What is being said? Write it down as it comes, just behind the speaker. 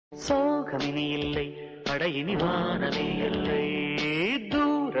சோகமினி இல்லை அடையினி வானமே இல்லை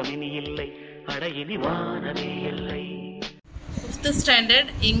தூரமினி இல்லை அடையினி வானமே இல்லை. 5th standard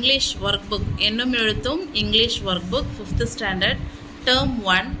English workbook ENNUM எழுத்தும் English workbook 5th standard term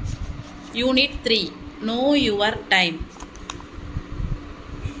 1 unit 3 know your time.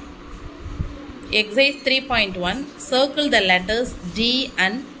 Exercise 3.1 circle the letters D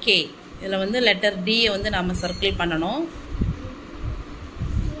and K. இதுல வந்து letter D வந்து நாம circle பண்ணனும்.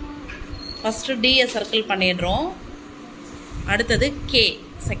 First D circle பண்ணிடுறோம். அடுத்தது K,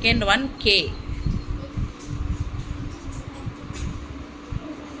 second one K.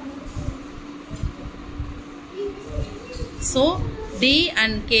 So D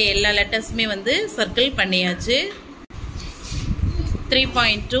and K எல்லா லெட்டர்ஸ்மே வந்து circle பண்ணியாச்சு.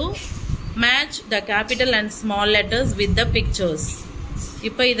 3.2 match the capital and small letters with the pictures.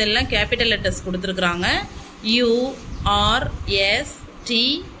 இப்போ இதெல்லாம் capital letters கொடுத்திருக்காங்க. U R S T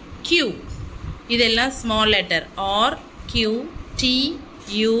Q. இதெல்லாம் small letter R Q T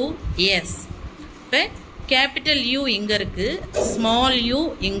U S. இப்போ capital U இங்க இருக்கு, small u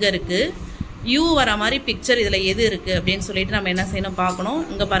இங்க இருக்கு. U வர மாதிரி picture இதுல எது இருக்கு அப்படினு சொல்லிட்டு நாம என்ன செய்யணும் பார்க்கணும்.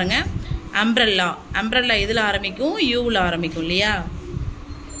 இங்க பாருங்க umbrella. umbrella எதுல ஆரம்பிக்கும்? U ல ஆரம்பிக்கும் இல்லையா?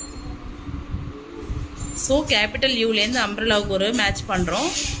 So capital U ல இருந்து umbrella க்கு ஒரு மேட்ச் பண்றோம்.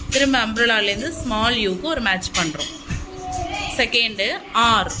 திரும்ப umbrella ல இருந்து small u க்கு ஒரு மேட்ச் பண்றோம். Second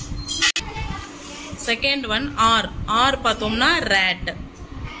R. Second one R. R பார்த்தோம்னா rat.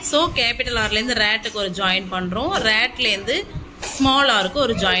 So capital R ல இருந்து rat க்கு ஒரு ஜாயின் பண்றோம். rat ல இருந்து small r க்கு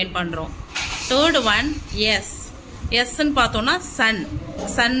ஒரு ஜாயின் பண்றோம். Third one S. S ன்னு பார்த்தோம்னா sun.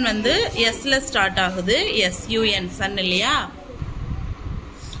 sun வந்து S ல ஸ்டார்ட் ஆகுது. S U N sun இல்லையா?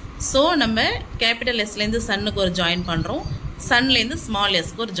 So நம்ம capital S ல இருந்து sun க்கு ஒரு ஜாயின் பண்றோம். sun ல இருந்து small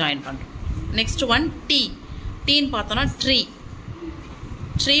s க்கு ஒரு ஜாயின் பண்றோம். Next one T. T ன்னு பார்த்தோம்னா tree.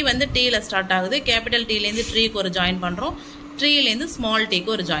 tree வந்து T ல ஸ்டார்ட் ஆகுது. capital T ல இருந்து tree க்கு ஒரு ஜாயின் பண்றோம். tree ல இருந்து small t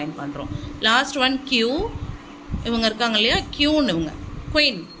க்கு ஒரு ஜாயின் பண்றோம். Last one Q. இவங்க இருக்காங்க இல்லையா? Q ன்னு இவங்க.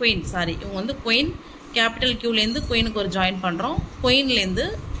 queen sorry. இவங்க வந்து queen. capital Q ல இருந்து queen க்கு ஒரு ஜாயின் பண்றோம். queen ல இருந்து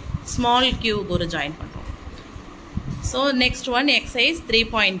small q க்கு ஒரு ஜாயின் பண்றோம். So next one exercise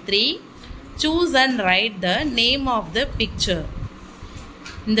 3.3 choose and write the name of the picture.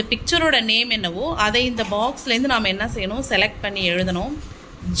 இந்த பிக்சரோட நேம் என்னவோ அதை இந்த பாக்ஸ்ல இருந்து நாம என்ன செய்யணும்? செலக்ட் பண்ணி எழுதணும்.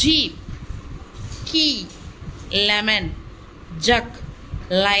 Jeep, key, lemon, jug,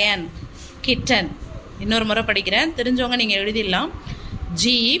 lion, kitten. இன்னொரு முறை படிக்கிறேன், தெரிஞ்சவங்க நீங்க எழுதிடலாம்.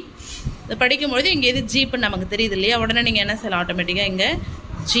 Jeep. இத படிக்கும்போது இங்க எது ஜீப் நமக்கு தெரியுது இல்லையா? உடனே நீங்க என்ன செய்யலாம்? ஆட்டோமேட்டிக்கா இங்க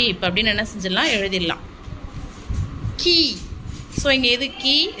ஜீப் அப்படின்னு என்ன செஞ்சிடலாம்? எழுதிடலாம். Key. ஸோ இங்க எது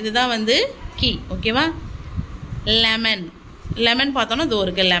கீ? இதுதான் வந்து கீ. ஓகேவா? லெமன். லெமன் பார்த்தோம்னா இது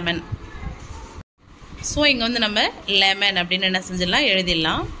ஒரு லெமன். ஸோ இங்கே வந்து நம்ம லெமன் அப்படின்னு என்ன செஞ்சிடலாம்?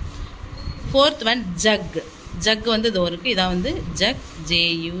 எழுதிடலாம். Fourth one jug. ஜக் வந்து இது ஒரு இதான் வந்து jug.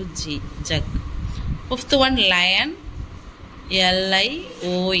 JUG jug. Fifth one line.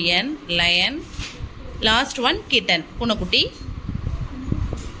 LION line. Last one kitten. பூனைக்குட்டி.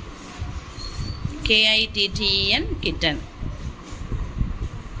 KITTEN kitten.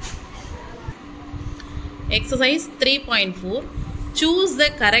 Exercise 3.4 choose the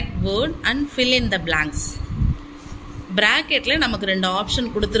correct word and fill in the blanks. bracketல நமக்கு ரெண்டு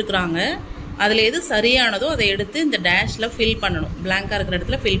ஆப்ஷன் கொடுத்திருக்காங்க. அதுல எது சரியானதோ அதை எடுத்து இந்த டேஷ்ல fill பண்ணனும். blank-ஆ இருக்கிற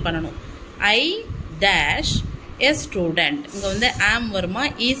இடத்துல fill பண்ணனும். I dash a student. இங்க வந்து am வருமா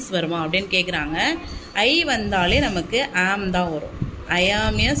is வருமா அப்படினு கேக்குறாங்க. I வந்தாலே நமக்கு am தான் வரும். I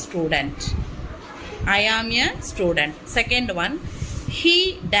am a student. I am a student. Second one he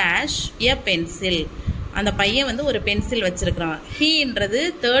dash a pencil. அந்த பையன் வந்து ஒரு பென்சில் வச்சிருக்கான். he ன்றது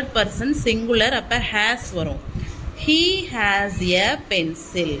third person singular, அப்ப has வரும். he has a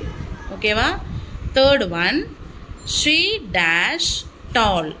pencil. ஓகேவா? third one she dash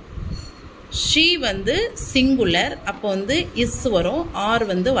tall. she வந்து singular, அப்ப வந்து is வரும், r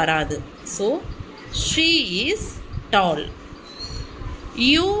வந்து வராது. so she is tall.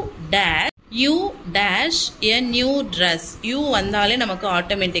 you dash a new dress. you வந்தாலே நமக்கு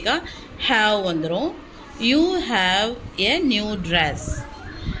ஆட்டோமேட்டிக்கா have வந்துரும். you have a new dress.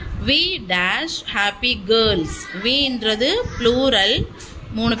 we dash happy girls. we ன்றது plural,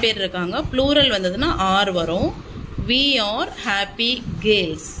 மூணு பேர் இருக்காங்க. plural வந்ததுன்னா r வரும். we are happy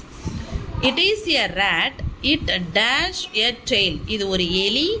girls. it is a rat. it dash a tail. இது ஒரு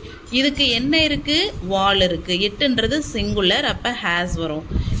எலி. இதுக்கு என்ன இருக்கு? வால் இருக்கு. itன்றது singular, அப்ப has வரும்.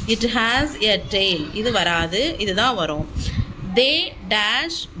 it has a tail. இது வராது, இதுதான் வரும். they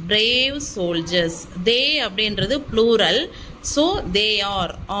dash brave soldiers. they அப்படின்றது plural, so they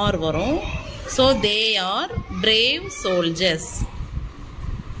are வரும். so they are brave soldiers.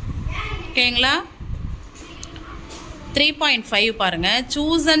 ஓகேங்களா? 3.5 பாருங்க.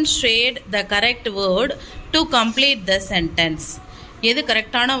 Choose and shade the correct word to complete the sentence. எது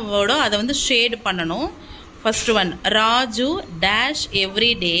கரெக்டான வேர்டோ அதை வந்து ஷேட் பண்ணணும். First one, Raju dash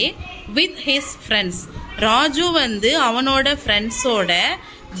every day with his friends. Raju வந்து அவனோட ஃப்ரெண்ட்ஸோட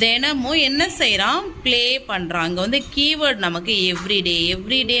தினமும் என்ன செய்கிறான், ப்ளே பண்ணுறான். அங்கே வந்து கீவேர்ட் நமக்கு எவ்ரிடே,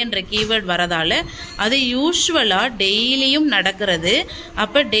 எவ்ரிடேன்ற கீவேர்ட் வரதால அது யூஸ்வலாக டெய்லியும் நடக்கிறது.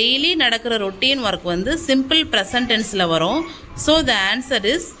 அப்போ டெய்லி நடக்கிற ரொட்டீன் ஒர்க் வந்து சிம்பிள் ப்ரெசன்ட் டென்ஸில் வரும். So the answer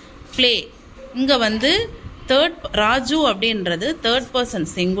is play. இங்கே வந்து ராஜு அப்படின்றது தேர்ட் பர்சன்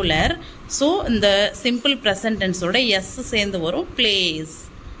சிங்குலர். ஸோ இந்த சிம்பிள் ப்ரெசன்ட் டென்ஸோட எஸ் சேர்ந்து வரும், place.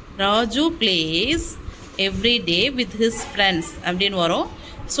 Raju place every day with his friends அப்படின்னு வரும்.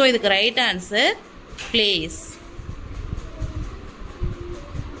 ஸோ இதுக்கு right answer place.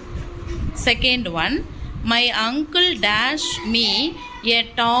 Second one, my uncle dash me a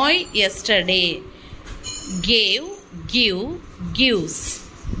toy yesterday. Cave, give, gives.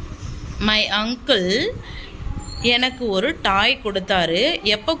 My uncle எனக்கு ஒரு டாய் கொடுத்தாரு.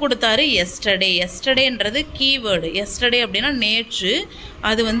 எப்போ கொடுத்தாரு? எஸ்டர்டே. எஸ்டர்டேன்றது கீவேர்டு. எஸ்டர்டே அப்படின்னா நேற்று.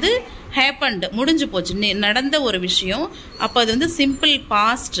 அது வந்து ஹேப்பன்டு, முடிஞ்சு போச்சு, நடந்த ஒரு விஷயம். அப்போ அது வந்து சிம்பிள்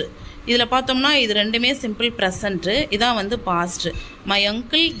பாஸ்ட். இதில் பார்த்தோம்னா இது ரெண்டுமே சிம்பிள் ப்ரெசண்ட்டு, இதான் வந்து past. My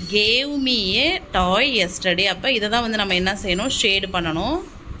uncle gave me A toy yesterday. அப்போ இதை தான் வந்து நம்ம என்ன செய்யணும், ஷேடு பண்ணணும்.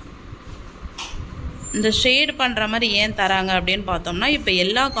 இந்த ஷேடு பண்ணுற மாதிரி ஏன் தராங்க அப்படின்னு பார்த்தோம்னா, இப்போ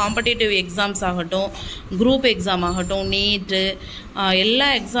எல்லா காம்படிட்டிவ் எக்ஸாம்ஸ் ஆகட்டும், குரூப் எக்ஸாம் ஆகட்டும், நீட்டு, எல்லா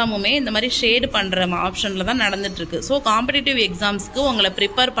எக்ஸாமுமே இந்த மாதிரி ஷேடு பண்ணுற ஆப்ஷனில் தான் நடந்துகிட்ருக்கு. ஸோ காம்படிட்டிவ் எக்ஸாம்ஸ்க்கு உங்களை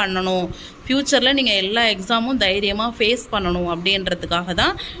ப்ரிப்பேர் பண்ணணும், ஃப்யூச்சரில் நீங்கள் எல்லா எக்ஸாமும் தைரியமாக ஃபேஸ் பண்ணணும் அப்படின்றதுக்காக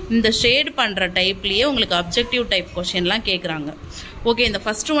தான் இந்த ஷேடு பண்ணுற டைப்லேயே உங்களுக்கு அப்ஜெக்டிவ் டைப் கொஷின்லாம் கேட்குறாங்க. ஓகே, இந்த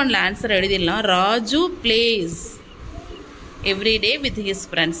ஃபஸ்ட்டு ஒன்ல ஆன்சர் எழுதிடலாம். Raju place every day with his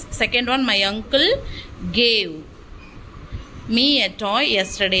friends. Second one, my uncle gave me a toy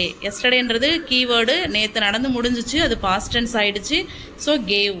yesterday. Yesterdayன்றது keyword, நேற்று நடந்து முடிஞ்சிச்சு, அது past tense ஆயிடுச்சு. ஸோ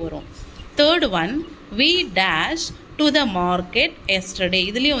gave வரும். Third one, we dash to the market yesterday.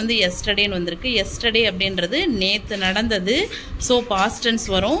 இதுலேயும் வந்து yesterdayன்னு வந்திருக்கு. yesterday அப்படின்றது நேற்று நடந்தது. ஸோ past tense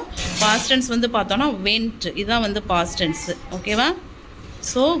வரும். past tense வந்து பார்த்தோன்னா went, இதுதான் வந்து past tense. ஓகேவா?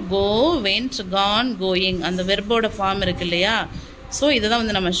 So go, went, Khan, going, அந்த வெர்போட ஃபார்ம் இருக்கு இல்லையா? ஸோ இதை தான்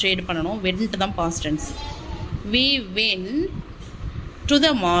வந்து நம்ம ஷேட் பண்ணணும். வெண்ட் தான் past tense. We went to the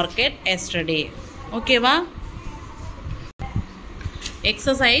market yesterday. ஓகேவா?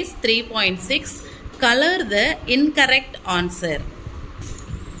 Exercise 3.6, colour the incorrect answer.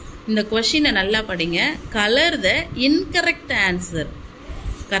 இந்த கொஷினை நல்லா படிங்க. Colour the incorrect answer.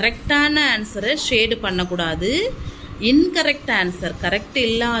 கரெக்டான ஆன்சரை ஷேடு பண்ணக்கூடாது. இன்கரெக்ட் ஆன்சர், கரெக்ட்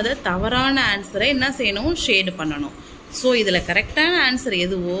இல்லாத தவறான ஆன்சரை என்ன செய்யணும், ஷேடு பண்ணணும். ஸோ இதில் கரெக்டான ஆன்சர்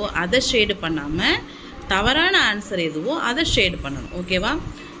எதுவோ அதை ஷேடு பண்ணாமல் தவறான ஆன்சர் எதுவோ அதை ஷேடு பண்ணணும். ஓகேவா?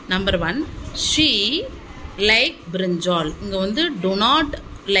 நம்பர் 1, ஷீ லைக் பிரிஞ்சால். இங்கே வந்து to not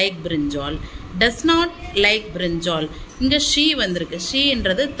like brinjal, does not like பிரிஞ்சால். இங்கே ஷீ வந்திருக்கு.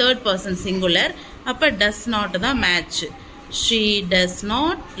 ஷீன்றது தேர்ட் பர்சன் சிங்குலர். அப்போ டஸ் நாட் தான் match. She does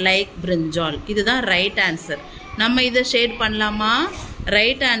not like பிரிஞ்சால். இதுதான் ரைட் ஆன்சர். நம்ம இதை ஷேட் பண்ணலாமா?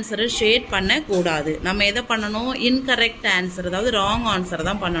 ரைட் ஆன்சரை ஷேட் பண்ணக்கூடாது. நம்ம எதை பண்ணணும், இன்கரெக்ட் ஆன்சர், அதாவது ராங் ஆன்சர்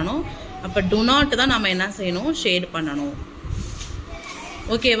தான் பண்ணணும். அப்போ டு நாட் தான் நம்ம என்ன செய்யணும், ஷேட் பண்ணணும்.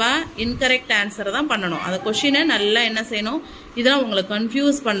 ஓகேவா? இன்கரெக்ட் ஆன்சரை தான் பண்ணணும். அந்த கொஷினை நல்லா என்ன செய்யணும், இதெல்லாம் உங்களை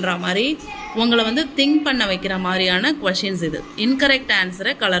கன்ஃபியூஸ் பண்ணுற மாதிரி, உங்களை வந்து திங்க் பண்ண வைக்கிற மாதிரியான கொஷின்ஸ் இது. இன்கரெக்ட்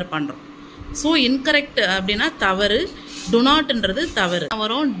ஆன்சரை கலர் பண்ணுறோம். ஸோ இன்கரெக்ட் அப்படின்னா தவறு, டு நாட்ன்றது தவறு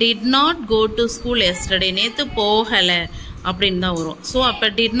வரும். Did not go to school yesterday, நேற்று போகலை அப்படின்னு தான் வரும். ஸோ அப்போ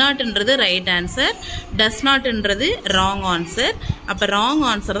did நாட்ன்றது right answer, does நாட்ன்றது wrong answer. அப்போ ராங்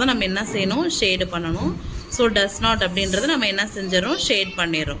ஆன்சர் தான் நம்ம என்ன செய்யணும், ஷேடு பண்ணணும். ஸோ டஸ் நாட் அப்படின்றது நம்ம என்ன செஞ்சிடறோம், ஷேட்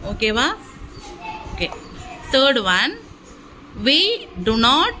பண்ணிடுறோம். ஓகேவா? Okay. Third one, we do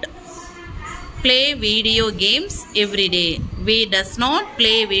not play video games every day. We does not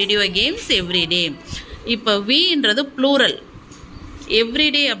play video games every day. இப்போ வீன்றது ப்ளூரல்,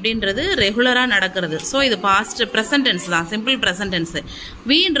 எவ்ரிடே அப்படின்றது ரெகுலராக நடக்கிறது. ஸோ இது பாஸ்ட் ப்ரெசன்ட் டென்ஸ் தான், சிம்பிள் ப்ரெசன்ட் டென்ஸு.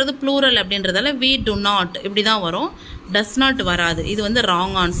 வீன்றது ப்ளூரல் அப்படின்றதால வி டு நாட் இப்படி தான் வரும், டஸ் நாட் வராது. இது வந்து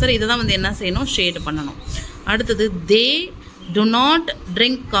ராங் ஆன்சர். இதை தான் வந்து என்ன செய்யணும், ஷேடு பண்ணணும். அடுத்தது, தே to not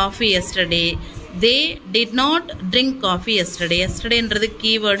drink coffee yesterday. They did not drink coffee yesterday. எஸ்டர்டேன்றது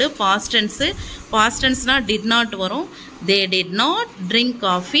keyword, past tens. Past டென்ஸ்னால் did not வரும். They did not drink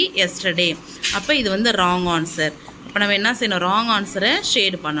coffee yesterday. அப்போ இது வந்து ராங் ஆன்சர். அப்போ நம்ம என்ன செய்யணும், ராங் ஆன்சரை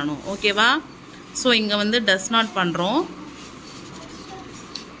ஷேடு பண்ணணும். ஓகேவா? ஸோ இங்கே வந்து டஸ் நாட் பண்ணுறோம்,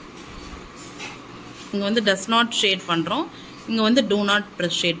 இங்கே வந்து டஸ் நாட் ஷேட் பண்ணுறோம், இங்கே வந்து டூ நாட்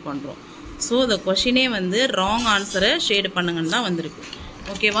ஷேட் பண்ணுறோம். ஸோ இந்த கொஷினே வந்து ராங் ஆன்சரை ஷேடு பண்ணுங்கன்னு தான் வந்திருக்கு.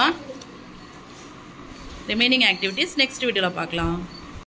 ஓகேவா? ரிமைனிங் ஆக்டிவிட்டீஸ் நெக்ஸ்ட் வீடியோவில் பார்க்கலாம்.